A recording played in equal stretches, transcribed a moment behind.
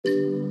Hi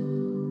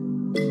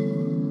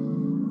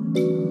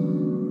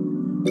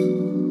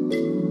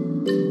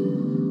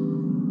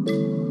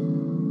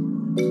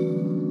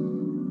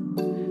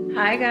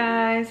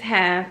guys,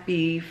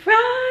 happy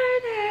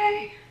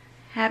Friday.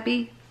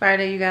 Happy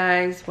Friday, you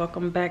guys.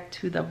 Welcome back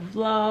to the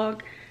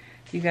vlog.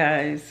 You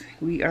guys,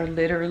 we are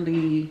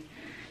literally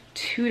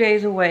 2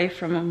 days away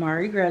from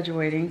Amari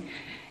graduating,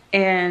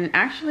 and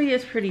actually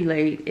it's pretty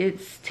late.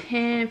 It's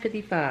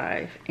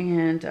 10:55,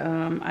 and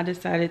I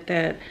decided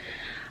that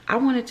I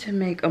wanted to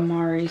make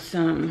Amari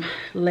some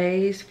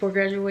lays for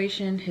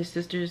graduation. His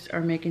sisters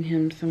are making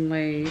him some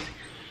lays,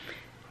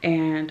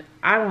 and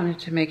I wanted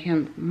to make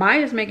him,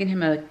 Maya's making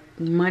him a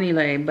money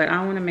lay, but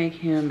I want to make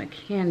him a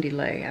candy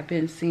lay. I've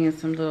been seeing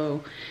some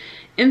little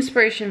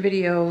inspiration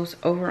videos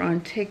over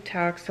on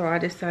TikTok, so I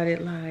decided,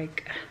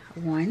 like,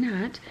 why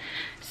not?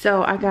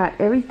 So I got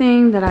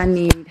everything that I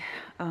need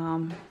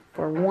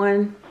for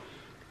one,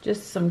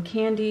 just some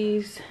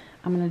candies.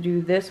 I'm gonna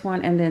do this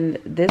one, and then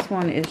this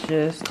one is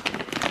just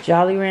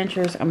Jolly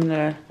Ranchers. I'm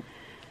gonna,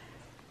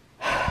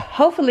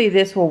 hopefully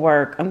this will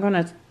work. I'm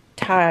gonna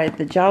tie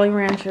the Jolly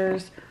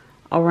Ranchers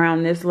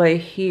around this lay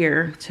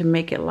here to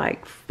make it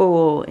like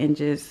full, and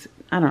just,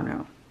 I don't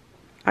know,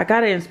 I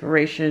got an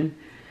inspiration,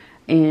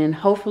 and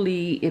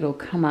hopefully it'll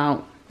come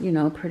out, you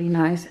know, pretty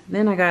nice.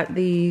 Then I got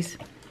these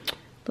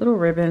little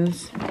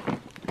ribbons,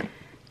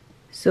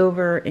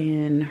 silver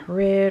and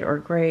red, or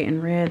gray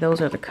and red.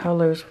 Those are the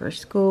colors for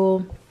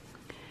school,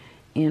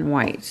 and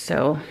white.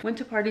 So went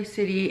to Party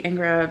City and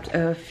grabbed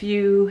a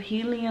few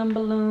helium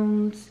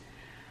balloons.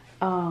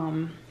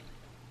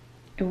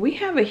 We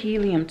have a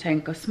helium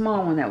tank, a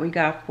small one that we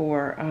got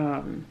for,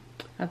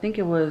 I think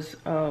it was,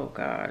 oh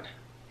God,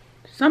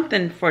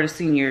 something for the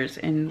seniors,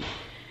 and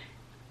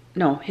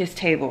no, his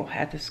table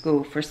at the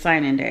school for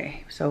signing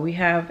day. So we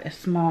have a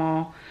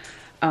small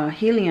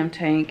helium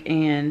tank,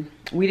 and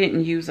we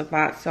didn't use a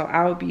lot, so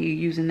I'll be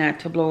using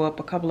that to blow up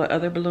a couple of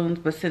other balloons.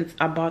 But since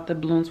I bought the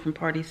balloons from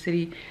Party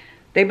City,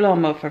 they blow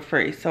them up for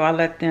free. So I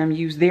let them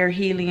use their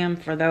helium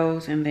for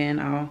those, and then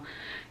I'll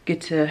get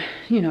to,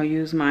 you know,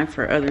 use mine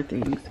for other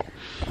things.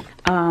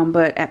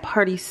 But at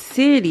Party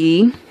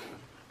City,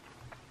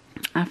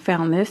 I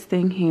found this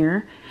thing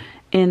here,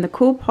 and the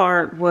cool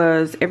part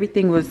was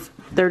everything was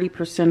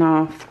 30%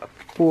 off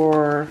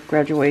for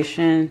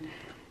graduation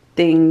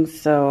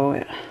things,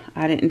 so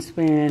I didn't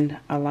spend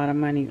a lot of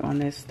money on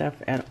this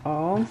stuff at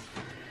all.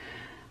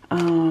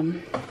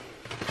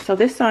 So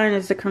this sign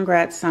is the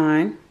congrats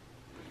sign,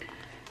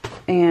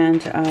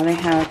 and they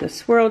have the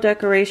swirl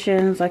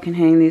decorations. I can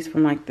hang these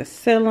from like the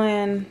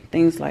ceiling,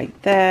 things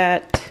like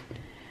that.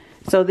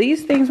 So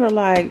these things were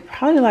like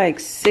probably like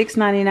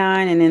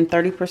 $6.99, and then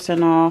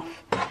 30%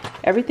 off.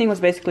 Everything was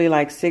basically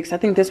like $6. I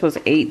think this was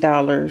 $8,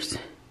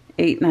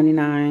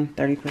 $8.99,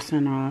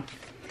 30% off.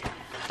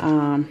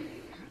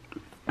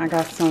 I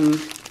got some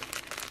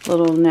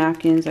little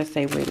napkins that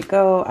say way to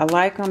go. I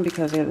like them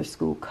because they're the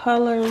school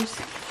colors.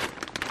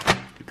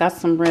 Got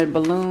some red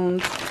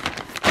balloons,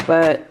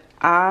 but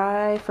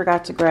I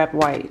forgot to grab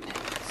white,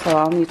 so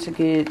I'll need to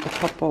get a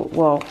couple,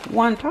 well,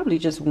 one, probably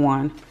just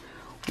one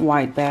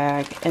white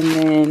bag, and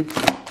then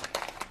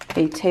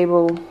a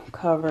table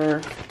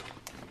cover.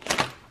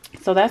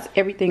 So that's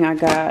everything I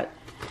got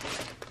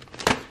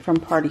from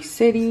Party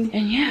City.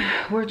 And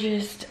yeah, we're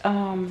just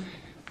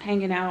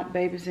hanging out.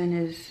 Baby's in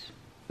his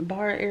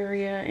bar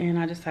area, and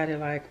I decided,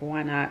 like,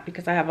 why not?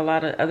 Because I have a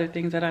lot of other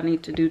things that I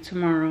need to do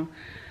tomorrow.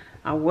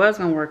 I was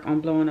gonna work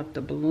on blowing up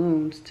the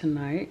balloons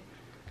tonight,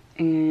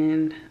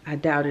 and I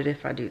doubt it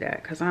if I do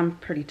that, because I'm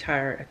pretty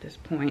tired at this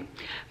point.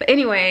 But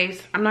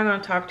anyways, I'm not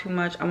gonna talk too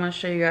much. I want to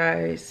show you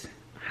guys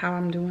how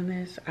I'm doing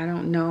this. I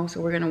don't know,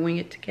 so we're gonna wing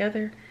it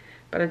together,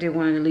 but I did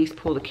want to at least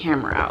pull the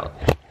camera out.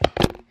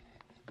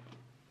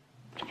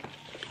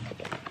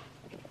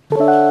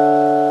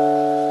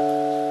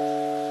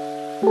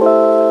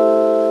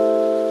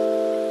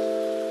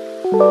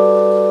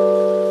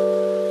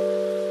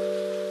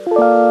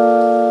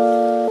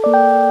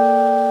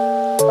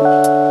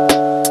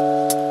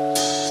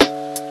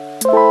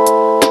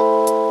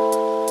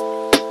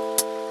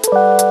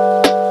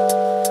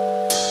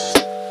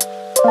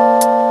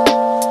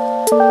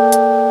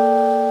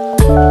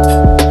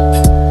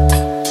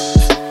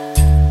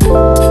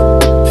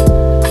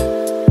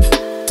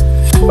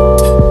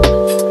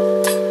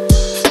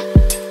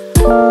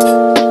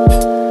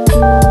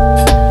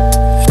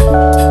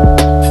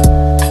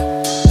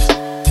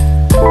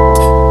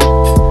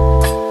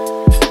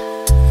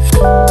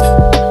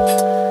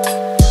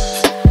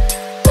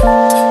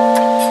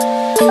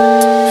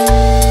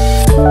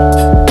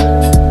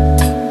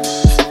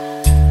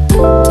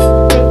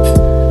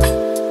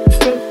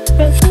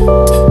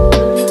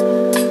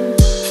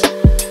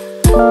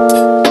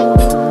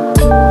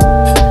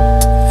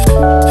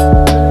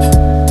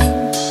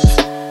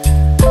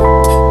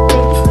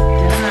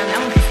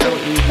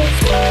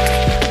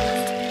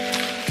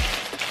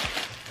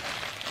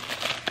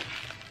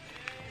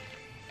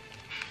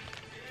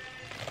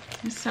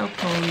 It's so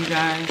cool, you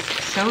guys.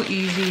 So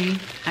easy.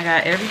 I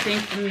got everything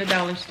from the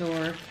dollar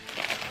store,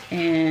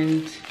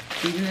 and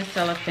Using the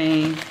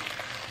cellophane.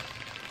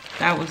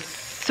 That was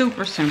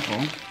super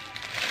simple.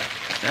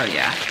 So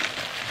yeah.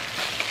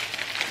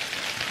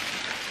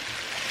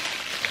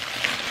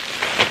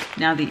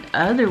 Now the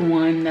other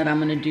one that I'm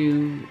gonna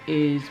do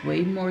is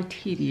way more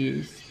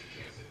tedious,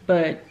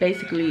 but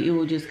basically it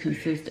will just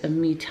consist of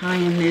me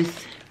tying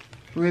this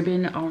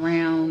ribbon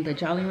around the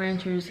Jolly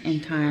Ranchers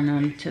and tying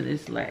them to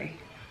this lei,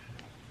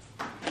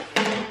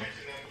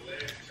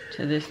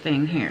 to this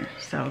thing here.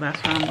 So that's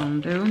what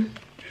I'm gonna do.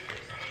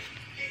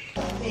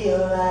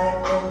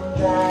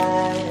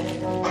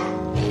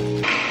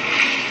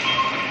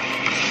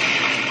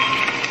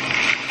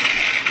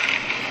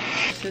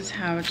 This is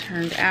how it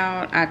turned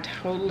out. I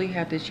totally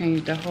had to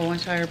change the whole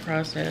entire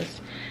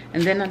process,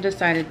 and then I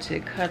decided to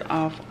cut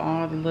off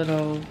all the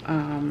little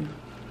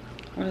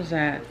what is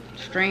that,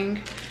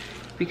 string,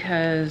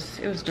 because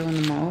it was doing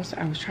the most.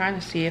 I was trying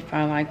to see if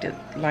I liked it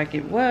like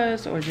it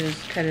was or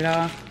just cut it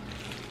off.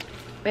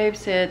 Babe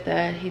said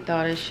that he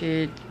thought it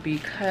should be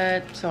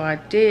cut, so I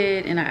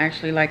did, and I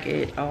actually like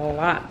it a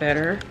lot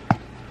better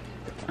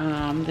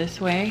this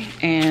way,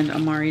 and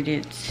Amari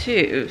did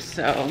too.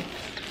 So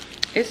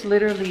it's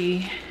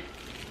literally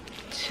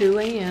 2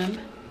 a.m.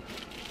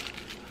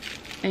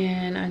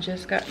 and I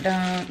just got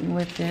done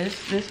with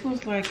this. This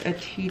was like a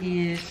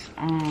tedious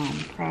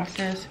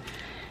process,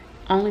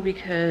 only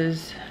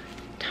because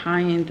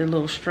tying the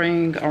little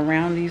string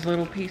around these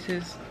little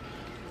pieces,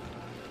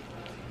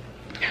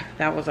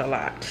 that was a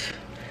lot,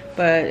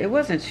 but it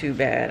wasn't too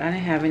bad. I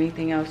didn't have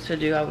anything else to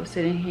do. I was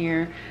sitting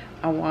here,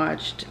 I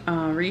watched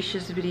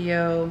Risha's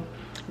video,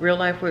 Real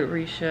Life with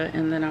Risha,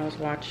 and then I was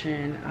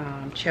watching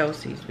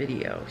Chelsea's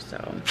video.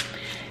 So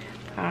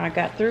I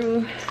got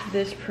through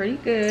this pretty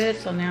good.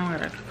 So now I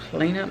gotta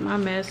clean up my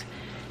mess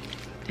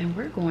and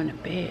we're going to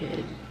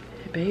bed.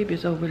 Babe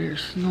is over there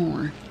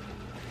snoring.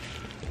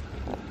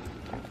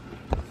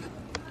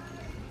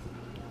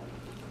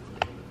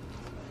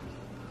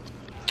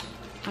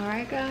 All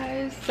right,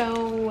 guys,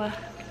 so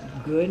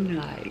good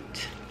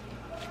night.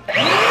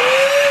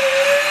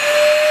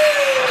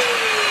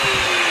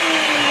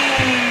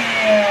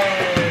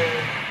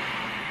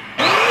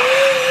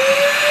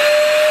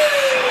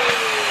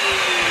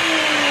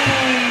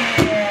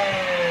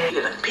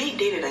 Pete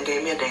did it and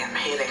gave me a damn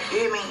headache. You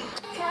hear me?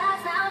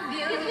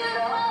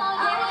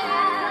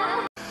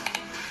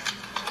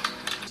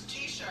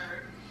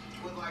 T-shirt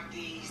with like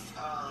these,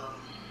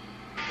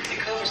 it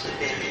covers the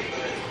belly,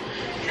 but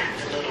not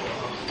the little,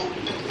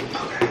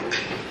 okay.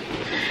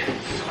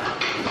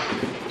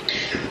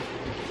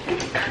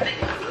 I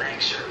think my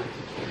black shirt.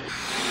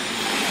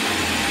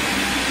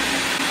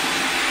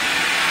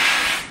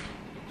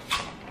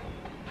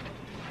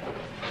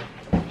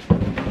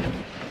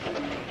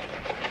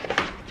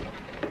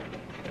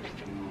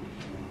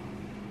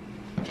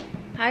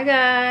 Hi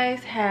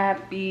guys,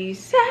 happy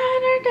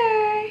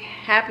Saturday.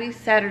 Happy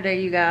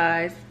Saturday, you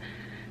guys.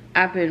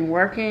 I've been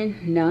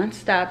working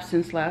non-stop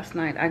since last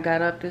night. I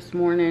got up this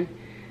morning,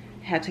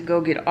 had to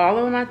go get all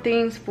of my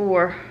things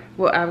for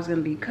what I was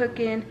gonna be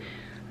cooking.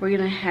 We're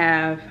gonna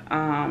have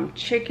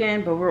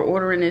chicken, but we're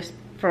ordering this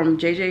from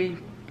JJ,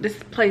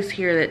 this place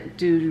here that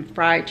do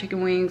fried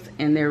chicken wings,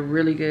 and they're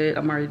really good.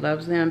 Amari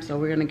loves them, so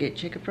we're gonna get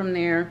chicken from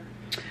there.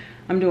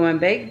 I'm doing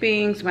baked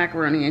beans,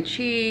 macaroni and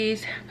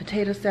cheese,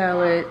 potato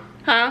salad.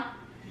 Huh?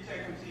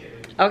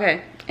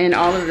 Okay, and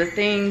all of the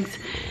things.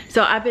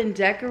 So I've been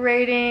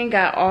decorating,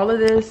 got all of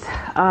this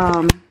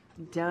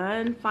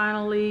done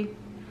finally.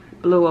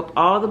 Blew up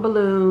all the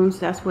balloons.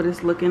 That's what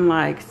it's looking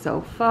like so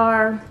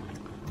far.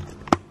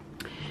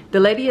 The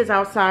lady is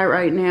outside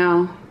right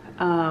now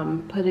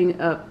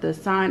putting up the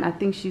sign. I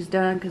think she's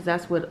done because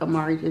that's what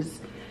Amari just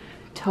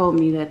told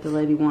me, that the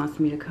lady wants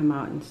me to come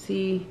out and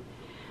see.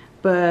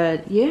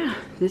 But yeah,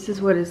 this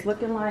is what it's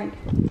looking like.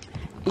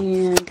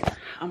 And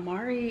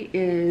Amari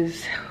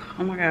is,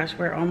 oh my gosh,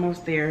 we're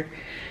almost there.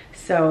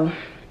 So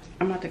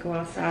I'm about to go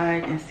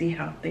outside and see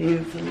how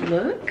things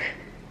look,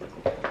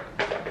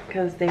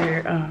 because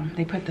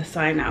they put the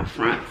sign out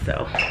front.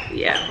 So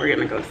yeah, we're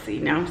gonna go see.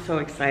 Now I'm so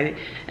excited,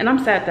 and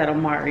I'm sad that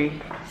Amari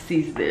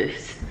sees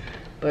this,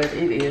 but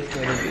it is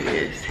what it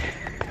is.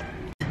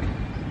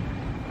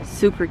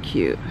 Super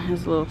cute.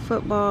 Has little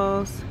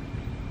footballs,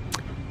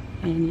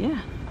 and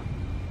yeah,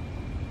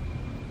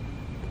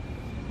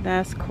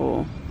 that's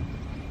cool.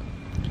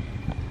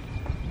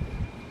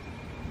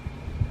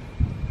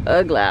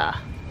 Ugla.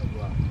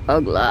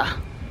 Ugla.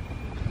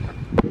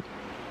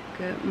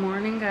 Good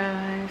morning,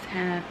 guys.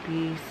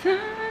 Happy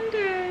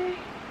Sunday.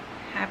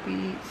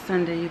 Happy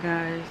Sunday, you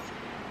guys.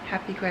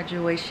 Happy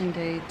graduation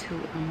day to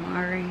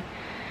Amari.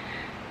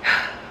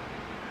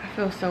 I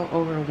feel so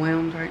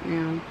overwhelmed right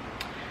now.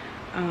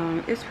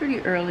 It's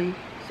pretty early.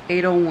 It's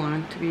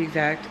 8:01 to be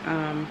exact.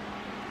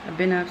 I've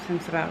been up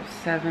since about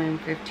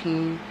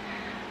 7:15.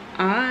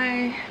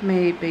 I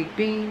made baked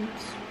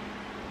beans.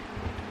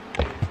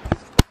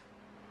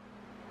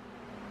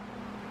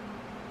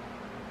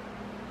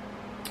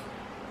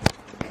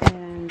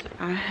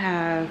 I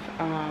have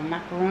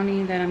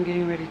macaroni that I'm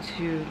getting ready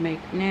to make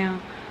now.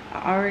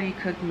 I already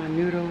cooked my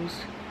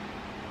noodles.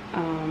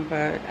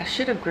 But I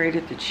should have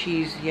grated the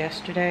cheese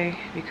yesterday,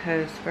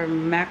 because for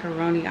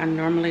macaroni I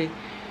normally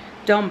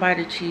don't buy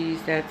the cheese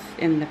that's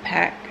in the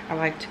pack. I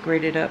like to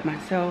grate it up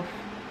myself,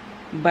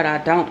 but I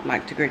don't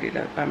like to grate it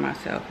up by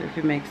myself, if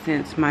it makes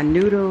sense. My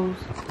noodles,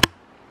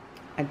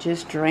 I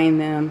just drain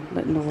them,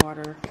 letting the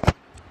water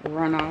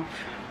run off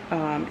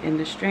in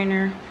the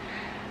strainer.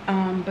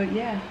 But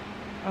yeah,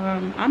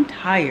 I'm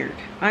tired.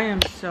 I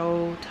am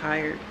so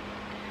tired.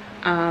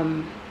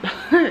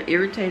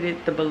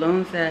 Irritated. The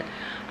balloons that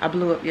I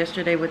blew up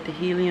yesterday with the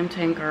helium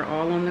tank are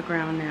all on the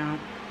ground now.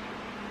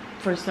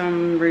 For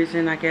some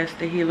reason, I guess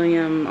the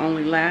helium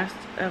only lasts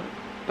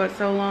but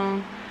so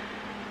long.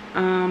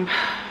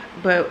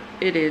 But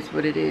it is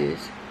what it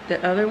is.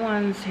 The other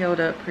ones held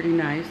up pretty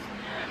nice,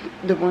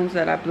 the ones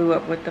that I blew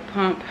up with the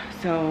pump,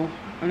 so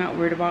I'm not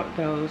worried about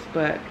those.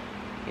 But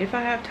if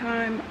I have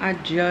time, I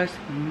just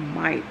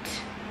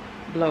might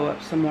blow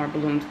up some more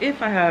balloons,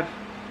 if I have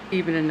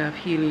even enough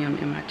helium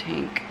in my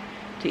tank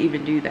to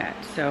even do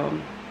that. So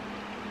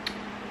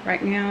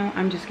right now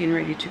I'm just getting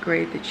ready to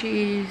grate the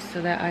cheese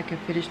so that I can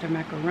finish the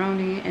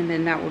macaroni, and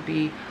then that will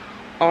be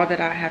all that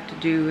I have to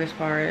do as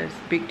far as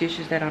big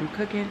dishes that I'm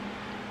cooking.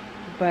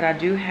 But I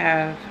do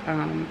have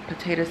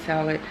potato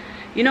salad.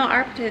 You know,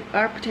 our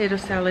potato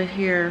salad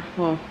here,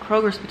 well,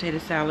 Kroger's potato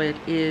salad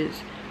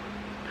is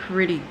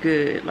pretty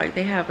good. Like,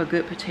 they have a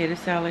good potato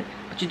salad,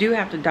 but you do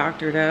have to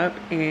doctor it up,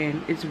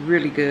 and it's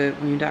really good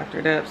when you doctor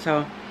it up.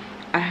 So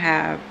I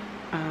have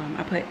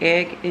I put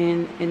egg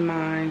in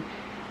mine,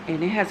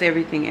 and it has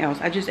everything else.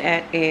 I just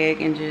add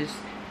egg and just,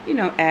 you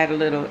know, add a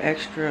little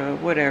extra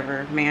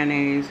whatever,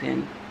 mayonnaise,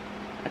 and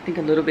I think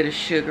a little bit of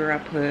sugar I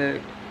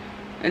put,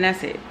 and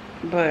that's it.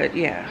 But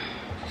yeah,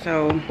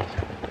 so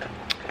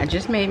I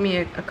just made me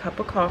a cup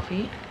of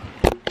coffee.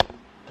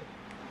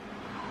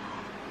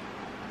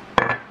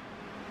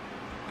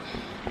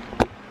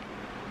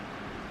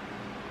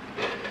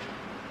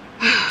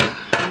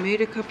 I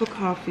made a cup of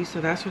coffee,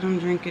 so that's what I'm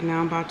drinking now.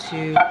 I'm about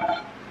to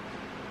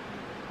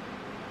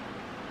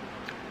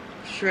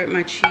shred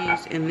my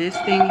cheese in this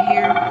thing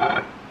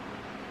here.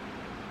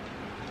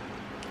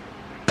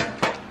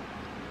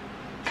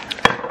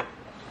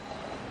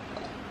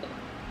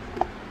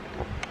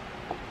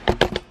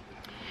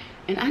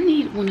 And I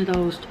need one of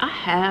those. I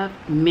have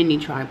mini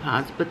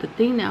tripods, but the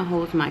thing that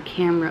holds my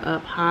camera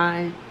up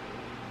high,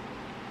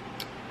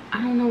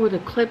 I don't know where the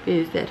clip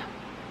is, that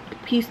the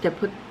piece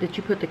that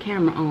you put the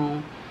camera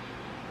on.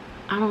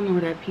 I don't know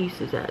where that piece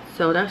is at.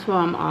 So that's why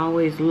I'm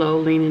always low,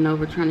 leaning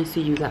over, trying to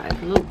see you guys.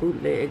 A little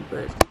bootleg,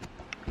 but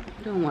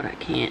I'm doing what I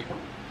can.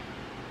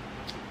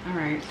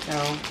 Alright,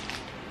 so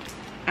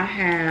I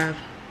have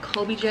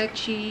Colby Jack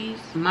cheese,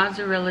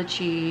 mozzarella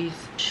cheese,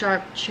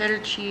 sharp cheddar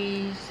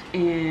cheese,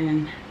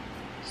 and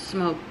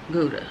smoked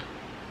Gouda.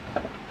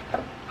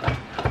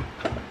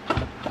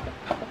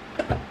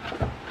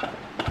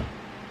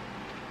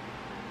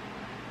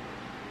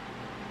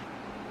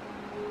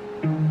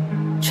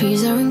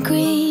 Trees aren't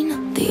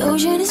green, the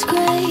ocean is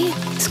gray,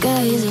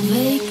 sky is a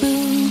vague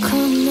blue,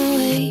 come my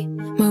way.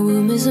 My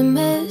room is a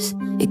mess,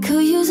 it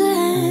could use a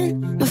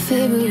hand. My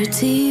favorite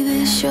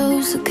TV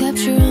shows to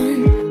capture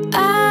on.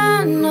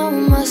 I know I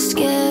must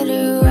get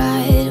it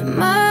right,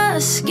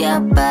 must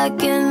get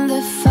back in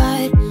the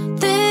fight.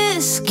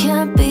 This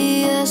can't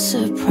be a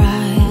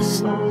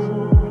surprise,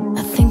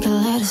 I think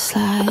I'll let it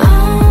slide.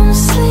 I'm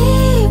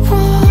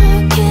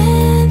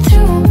sleepwalking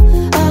through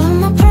all of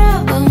my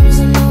problems,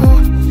 I know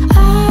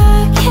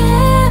I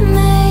can't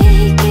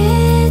make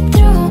it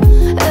through.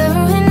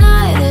 Every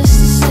night it's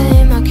the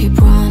same, I keep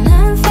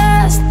running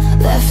fast,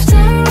 left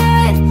and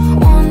right,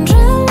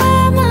 wondering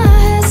where my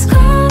head's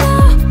gone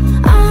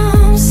now.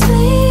 I'm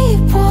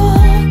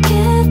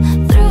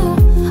sleepwalking through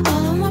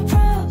all of my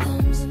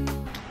problems, I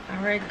know.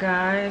 Alright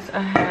guys,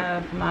 I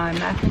have my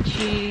mac and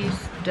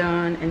cheese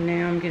done, and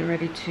now I'm getting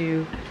ready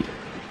to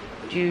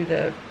do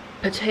the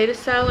potato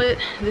salad.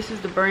 This is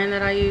the brand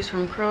that I use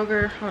from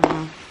Kroger. Hold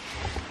on.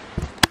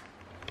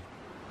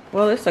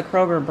 Well, it's a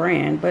Kroger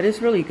brand, but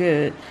it's really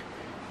good.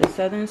 The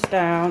Southern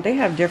style. They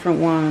have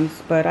different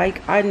ones, but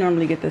I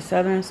normally get the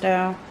Southern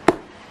style,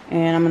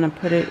 and I'm gonna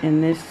put it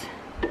in this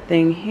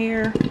thing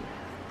here.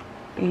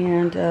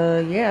 And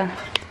yeah,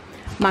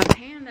 my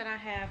pan that I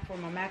have for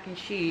my mac and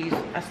cheese,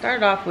 I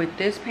started off with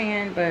this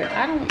pan, but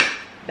I don't,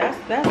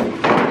 that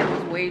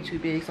was way too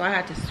big, so I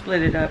had to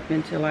split it up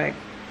into like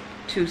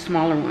 2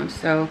 smaller ones.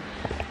 So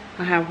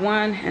I have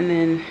one and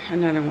then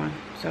another one,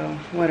 so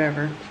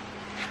whatever.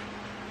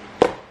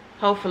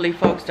 Hopefully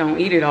folks don't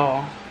eat it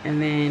all,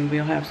 and then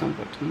we'll have some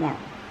for tomorrow.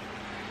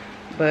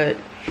 But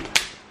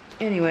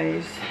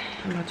anyways,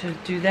 I'm about to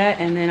do that,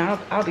 and then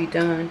I'll be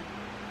done.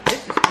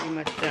 This is pretty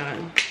much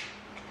done.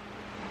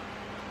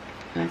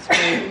 That's the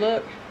way it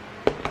look,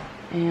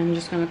 and I'm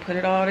just gonna put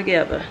it all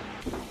together.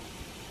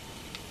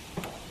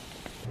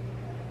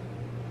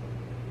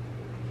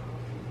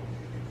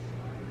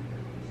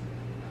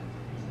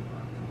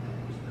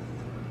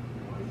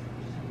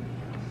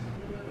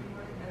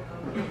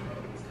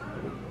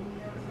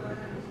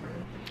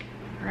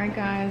 Alright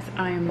guys,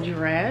 I am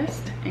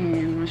dressed and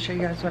I'm going to show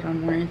you guys what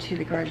I'm wearing to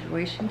the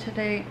graduation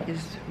today.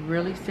 It's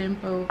really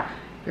simple,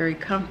 very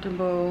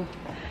comfortable,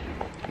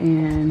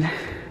 and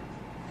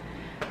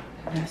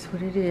that's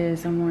what it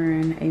is. I'm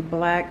wearing a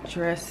black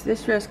dress.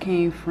 This dress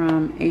came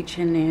from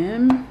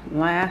H&M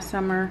last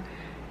summer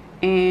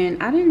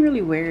and I didn't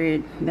really wear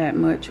it that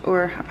much,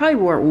 or I probably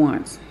wore it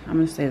once, I'm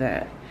going to say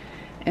that.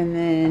 And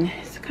then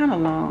it's kind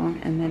of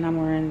long, and then I'm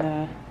wearing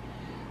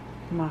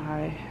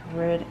my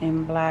red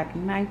and black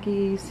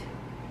Nikes,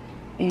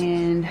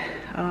 and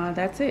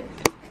that's it.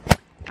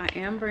 I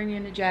am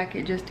bringing a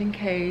jacket just in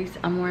case.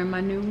 I'm wearing my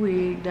new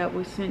wig that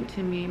was sent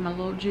to me, my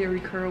little Jerry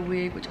curl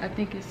wig, which I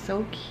think is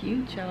so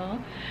cute, y'all.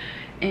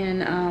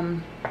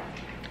 And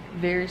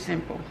very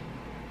simple,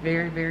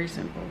 very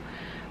simple.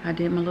 I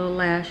did my little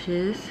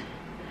lashes.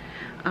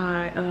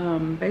 I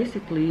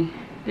basically,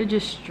 they're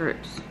just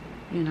strips,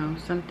 you know,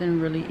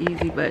 something really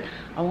easy, but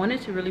I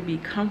wanted to really be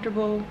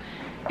comfortable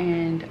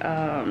and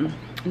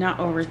not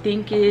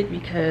overthink it,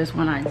 because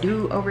when I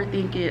do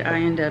overthink it, I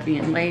end up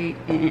being late,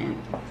 and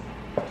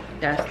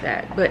that's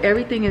that. But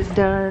everything is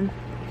done.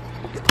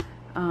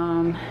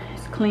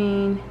 It's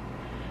clean.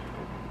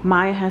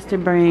 Maya has to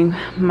bring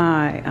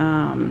my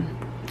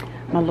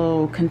my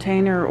little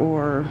container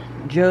or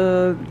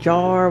jug,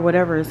 jar,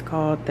 whatever it's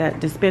called, that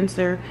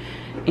dispenser,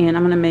 and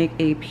I'm gonna make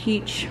a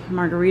peach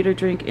margarita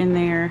drink in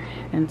there,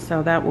 and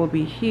so that will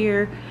be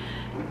here.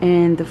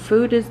 And the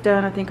food is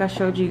done. I think I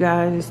showed you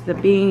guys the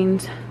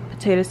beans,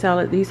 potato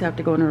salad. These have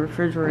to go in the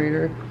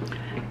refrigerator.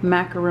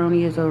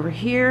 Macaroni is over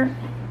here.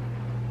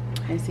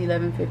 It's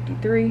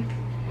 11:53,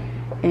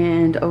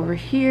 and over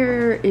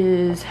here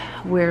is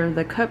where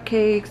the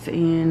cupcakes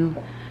and,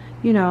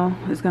 you know,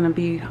 it's gonna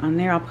be on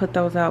there. I'll put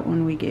those out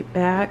when we get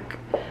back.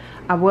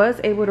 I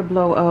was able to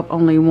blow up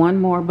only one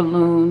more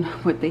balloon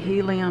with the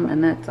helium,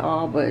 and that's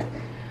all, but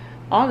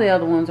all the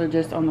other ones are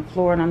just on the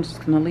floor, and I'm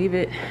just gonna leave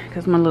it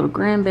because my little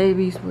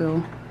grandbabies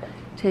will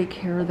take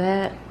care of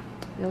that.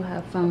 They'll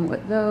have fun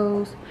with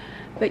those.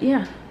 But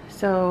yeah,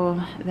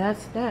 so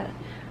that's that.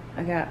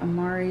 I got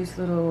Amari'S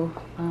little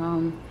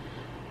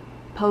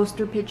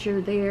poster picture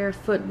there,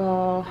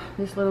 football,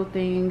 this little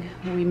thing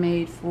we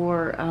made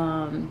for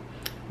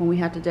when we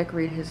had to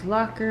decorate his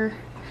locker.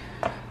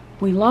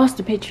 We lost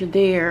a picture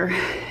there,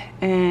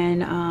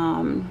 and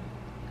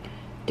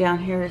down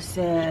here it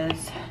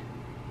says,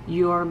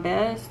 "Your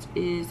best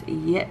is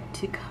yet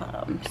to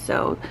come."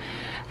 So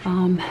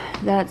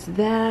that's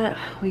that.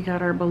 We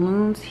got our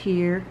balloons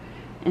here,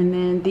 and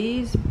then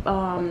these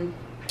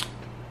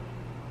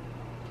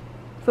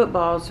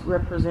footballs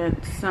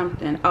represent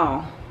something.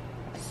 Oh,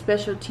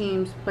 special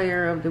teams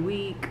player of the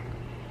week,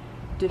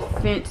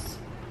 defense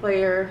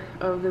player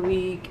of the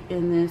week,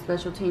 and then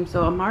special team.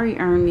 So Amari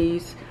earned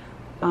these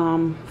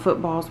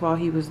footballs while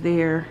he was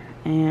there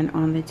and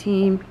on the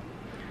team.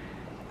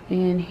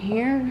 And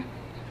here,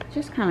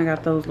 just kind of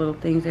got those little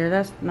things there.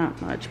 That's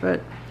not much,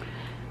 but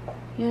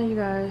yeah, you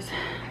guys,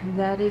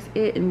 that is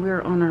it. And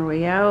we're on our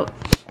way out.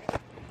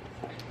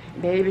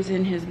 Babe is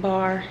in his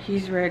bar.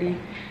 He's ready.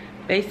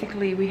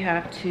 Basically, we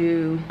have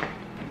to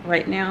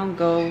right now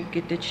go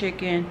get the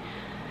chicken.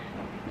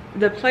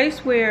 The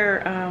place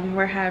where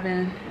we're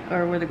having,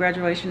 or where the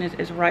graduation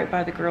is right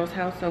by the girls'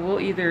 house. So we'll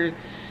either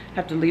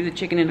have to leave the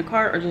chicken in the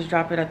cart or just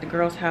drop it at the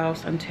girls'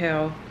 house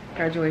until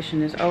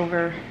graduation is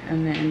over,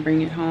 and then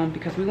bring it home,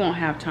 because we won't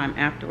have time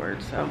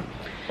afterwards. So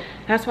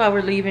that's why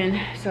we're leaving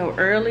so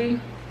early.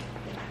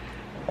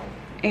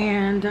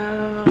 And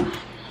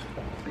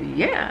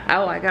yeah,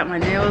 oh, I got my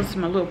nails,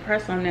 my little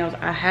press on nails.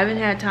 I haven't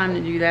had time to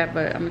do that,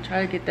 but I'm gonna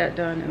try to get that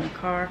done in the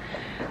car.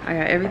 I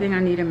got everything I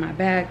need in my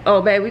bag. Oh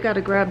babe, we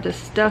gotta grab the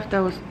stuff that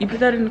was, you put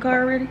that in the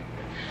car already?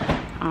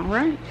 All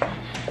right,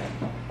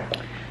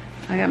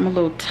 I got my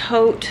little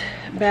tote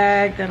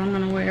bag that I'm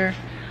gonna wear,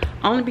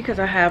 only because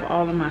I have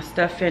all of my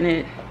stuff in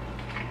it.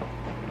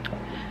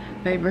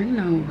 Babe, bring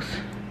those.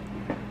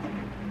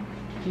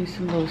 Need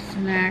some little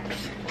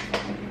snacks.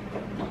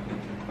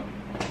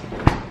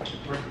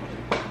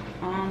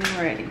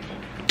 Alrighty.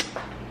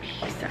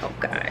 Peace out,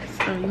 guys.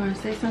 Oh, you want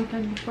to say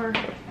something before?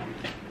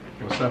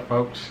 What's up,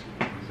 folks?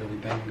 How's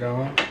everything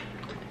going?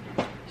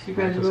 It's your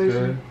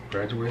graduation.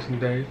 Graduation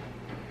day.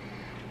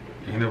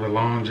 End of a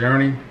long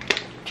journey.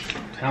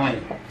 I'm telling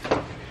you.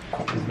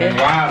 It's been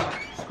wild.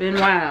 It's been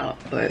wild,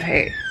 but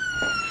hey.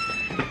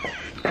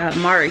 Got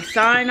Amari'S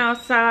sign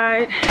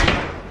outside.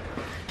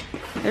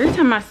 Every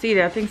time I see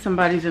that, I think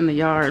somebody's in the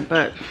yard,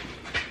 but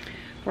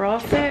we're all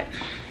set.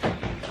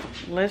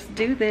 Let's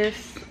do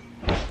this.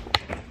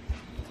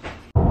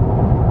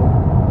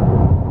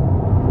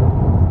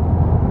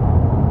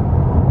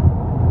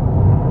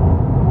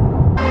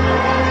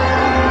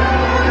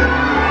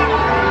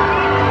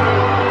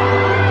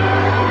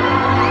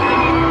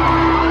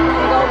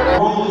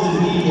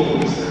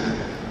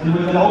 And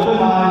with an open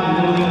mind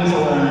and willingness to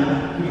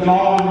learn, we can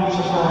all reach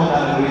a firm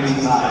that we in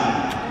society.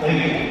 Thank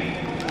you.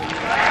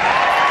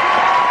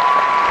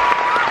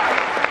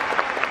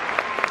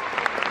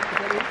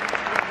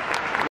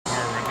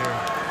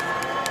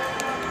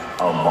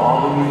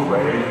 Amari'S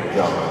ready to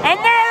jump.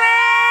 Amari'S!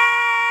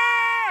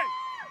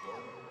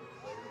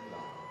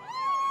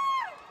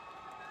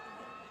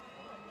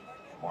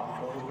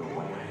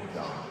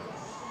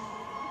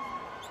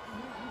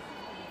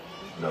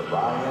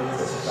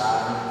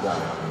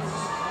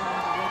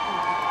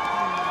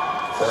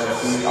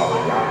 Cersei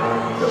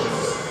Ariana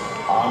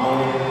Joseph,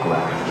 honorary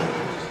graduate.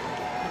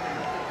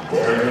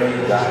 Darian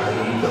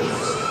Jackie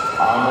Joseph,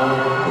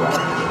 honorary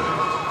graduate.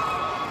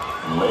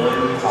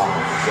 Larry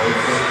Thomas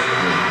Joseph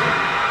Jr.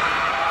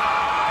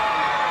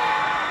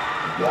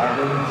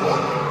 Gavin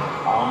Jordan,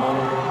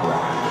 honorary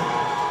graduate.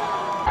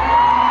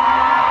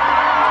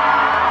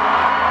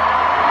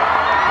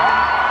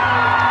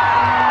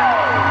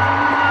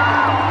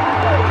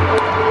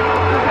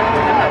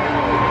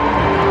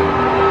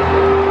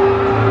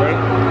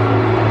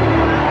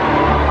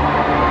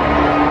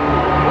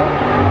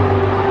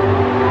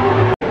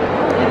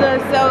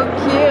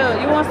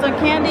 Some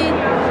candy?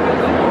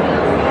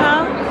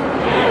 Huh?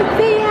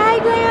 Say hi,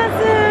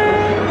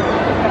 grandson.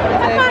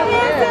 That's my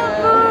handsome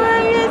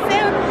boy. You're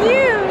so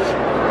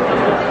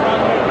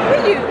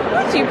cute.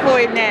 What you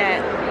pointing at?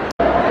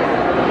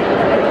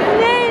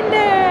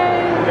 Nana.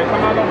 They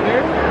come out over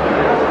there?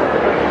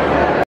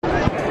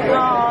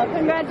 Oh,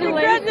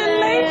 congratulations.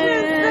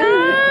 Congratulations,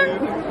 son.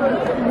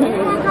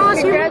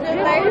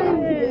 Congratulations.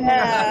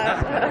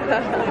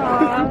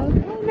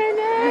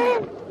 Nana.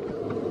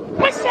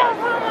 What's up,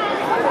 mama?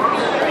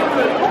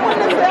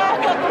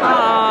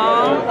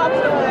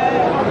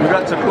 You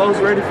got your clothes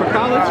ready for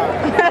college?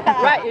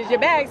 Right, is your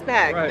bags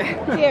packed?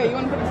 Right. Here, you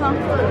want to put this on?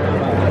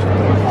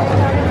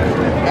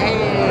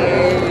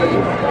 Hey.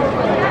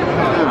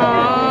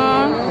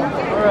 Aww.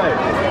 Alright.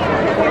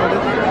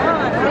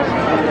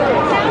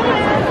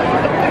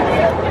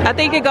 I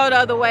think it go the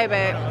other way,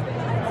 babe.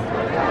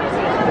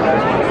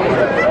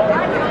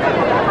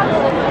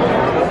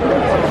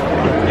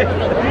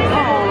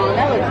 Oh,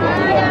 that looks good.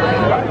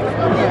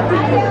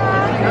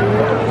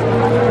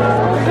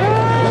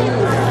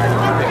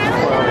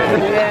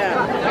 Yeah.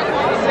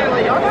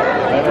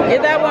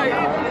 Get that one.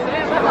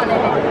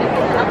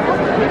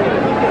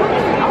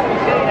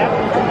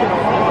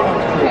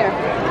 Here.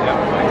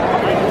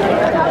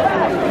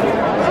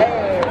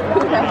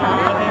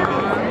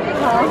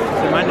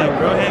 My name,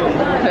 real heavy.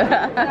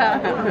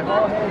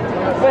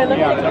 Wait, let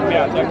me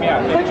Check me out.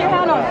 put your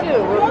hand on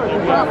too.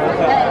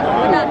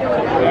 We're not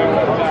doing that.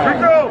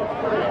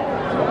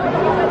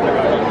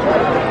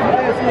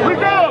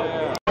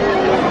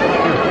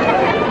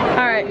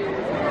 Alright.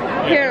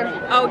 Here.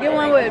 Oh, get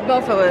one with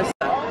both of us.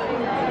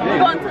 We're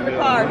going to the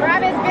car.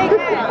 Grab his big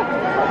hand.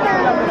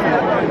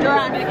 You're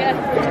on, I guess.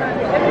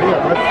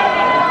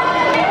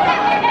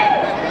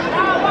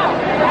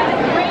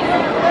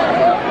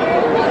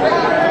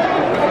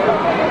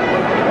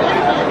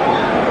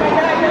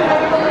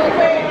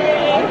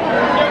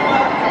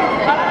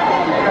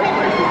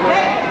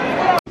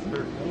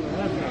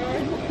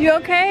 You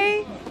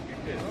okay?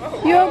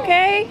 You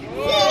okay?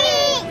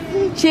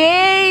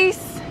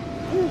 Chase!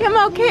 I'm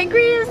okay,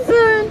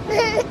 grandson.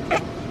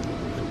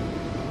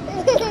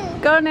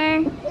 Go,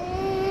 Nay.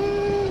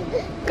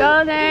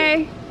 Go,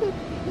 Nay.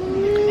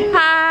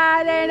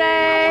 Hi,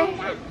 Nay.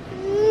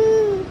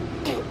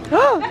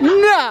 Oh,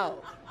 no!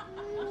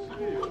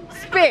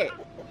 Spit.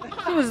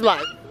 She was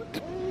like.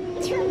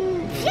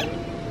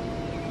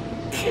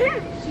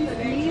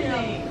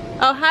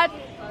 Oh, hi.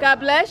 God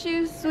bless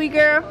you, sweet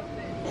girl.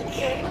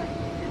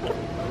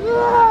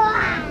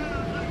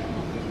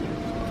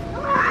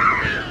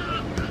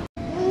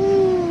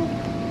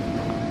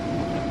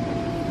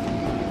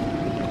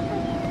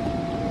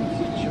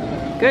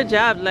 Good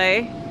job,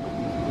 Lay.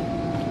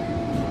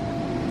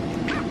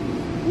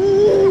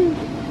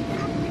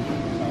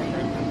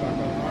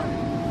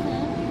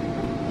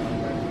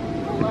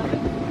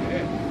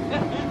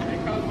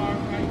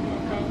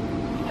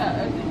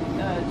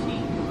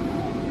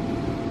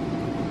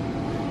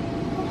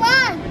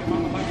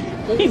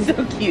 He's so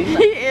cute.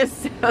 He is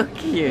so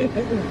cute.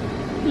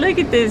 Look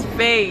at this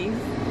face.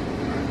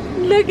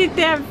 Look at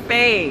that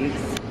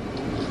face.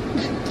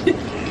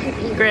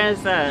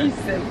 Grandson. He's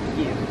so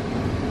cute.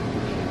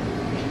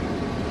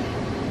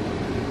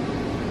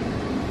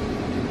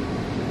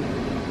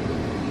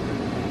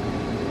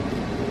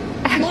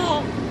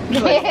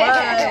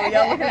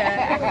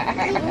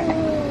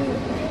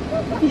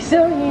 He's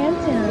so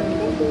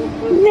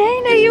handsome.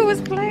 Nana, you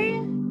was playing.